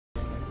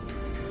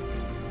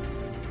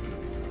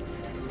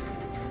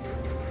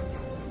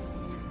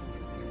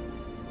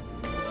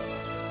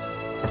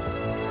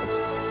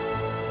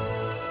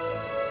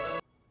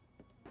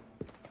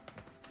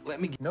let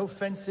me... No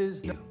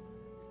fences. You.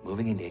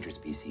 Moving endangered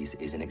species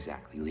isn't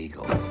exactly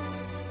legal.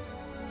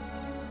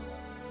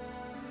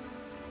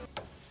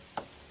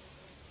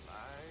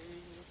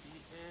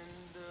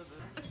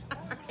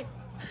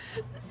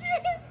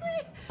 Seriously?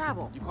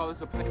 Travel. You call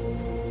this a play?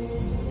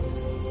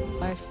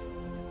 Life.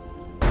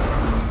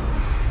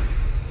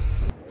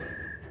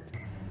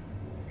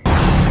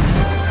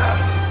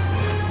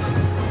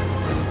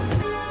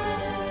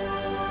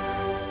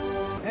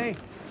 Hey.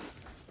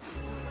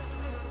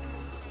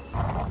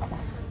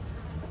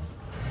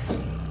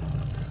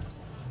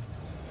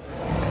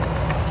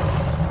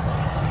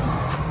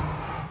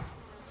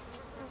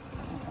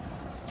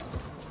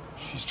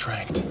 She's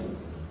tracked.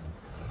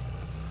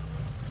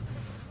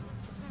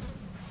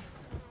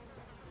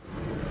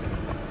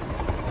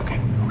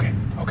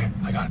 Okay,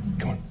 I got it.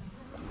 Come on.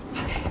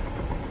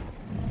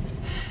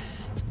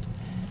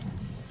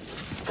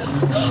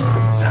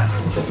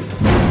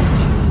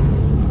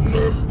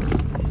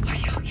 Are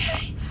you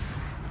okay?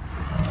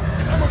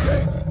 I'm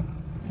okay.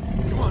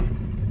 Come on.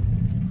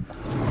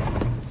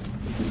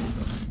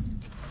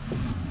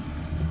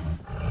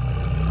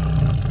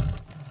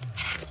 I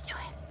have to do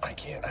it. I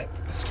can't.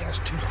 The skin is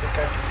too thick. I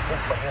have to use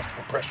both my hands to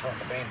put pressure on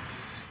the vein.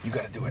 You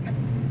gotta do it.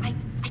 I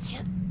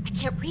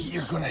can't reach.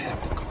 You're gonna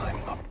have to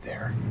climb up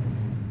there.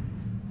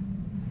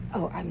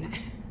 Oh, I'm not.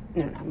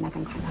 No, I'm not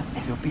gonna climb up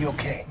there. You'll be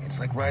okay. It's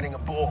like riding a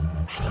bull.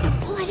 Riding a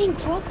bull? I didn't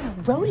grow up in a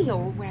rodeo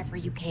or wherever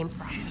you came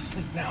from. She's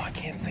asleep now. I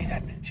can't say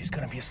that. She's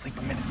gonna be asleep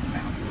a minute from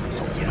now.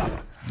 So get up.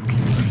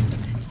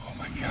 Oh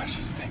my gosh,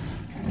 she stinks.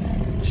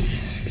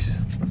 Jeez.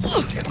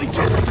 Gently,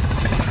 gently.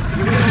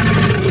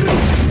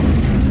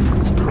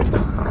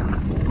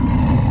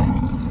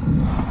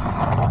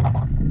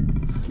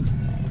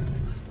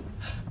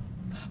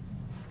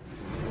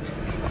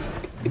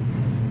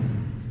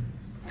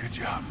 Good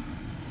job.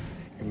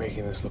 You're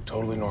making this look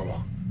totally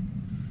normal.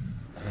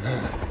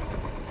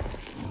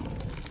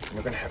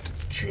 You're gonna have to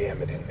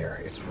jam it in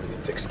there. It's really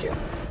thick skin.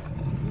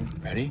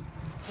 Ready?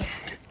 Yeah.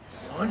 Okay.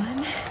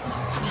 One,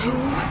 two.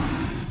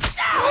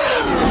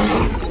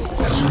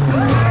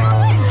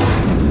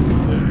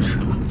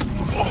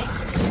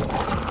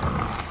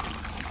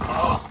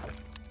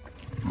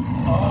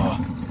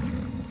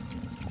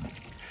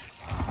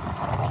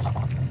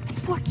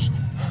 It's working.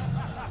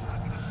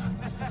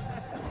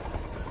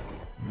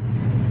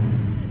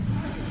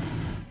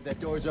 That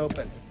door's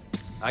open.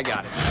 I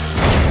got it.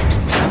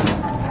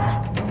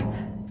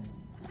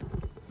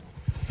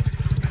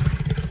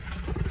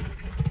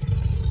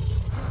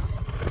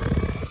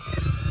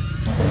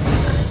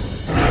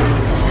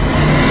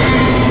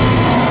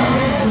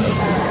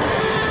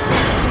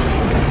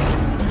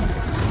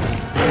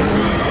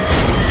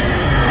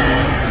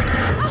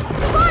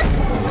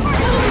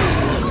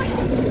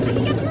 I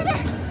can get through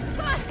there.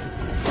 Come on.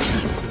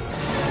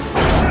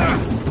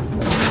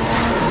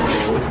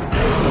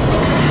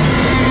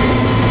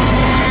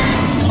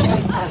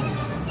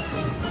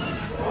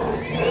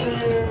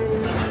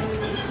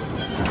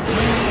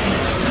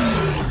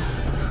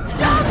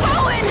 Stop,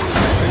 Owen!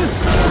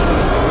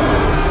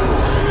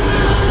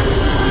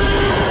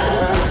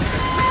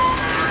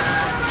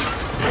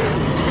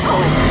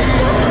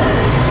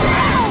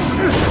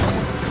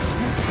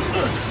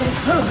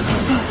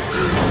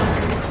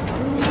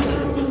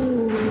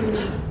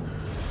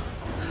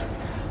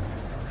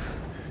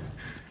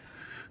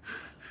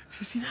 Did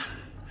you see that?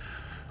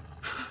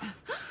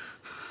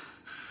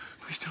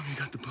 Please tell me you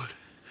got the blood.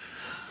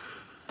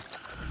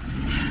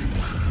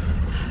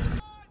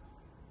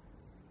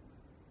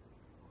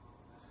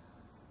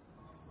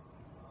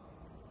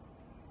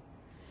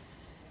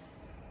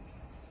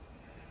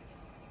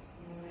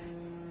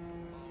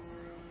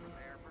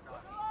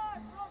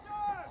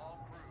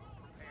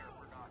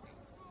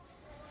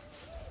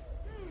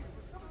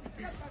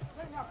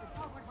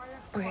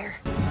 Where?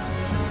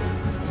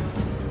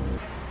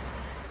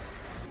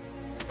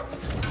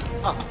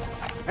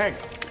 Hey,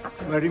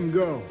 let him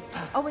go.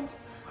 Owen.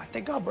 I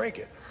think I'll break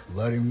it.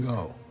 Let him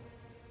go.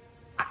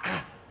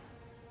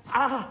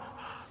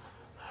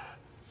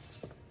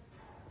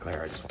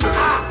 Claire, I just...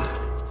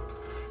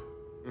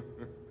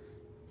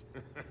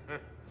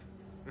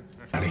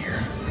 Out of here.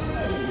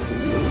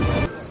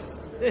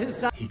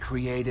 He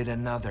created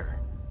another.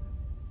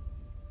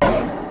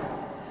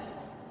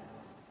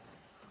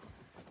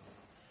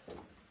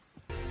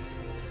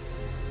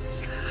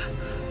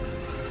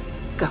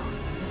 Go.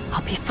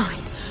 I'll be fine.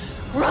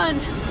 Run!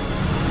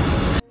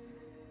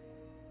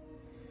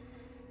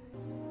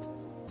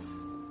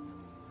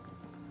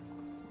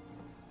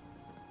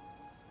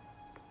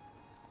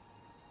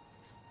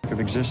 Of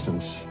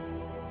existence.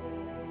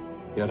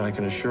 Yet I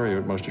can assure you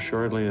it most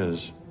assuredly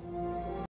is.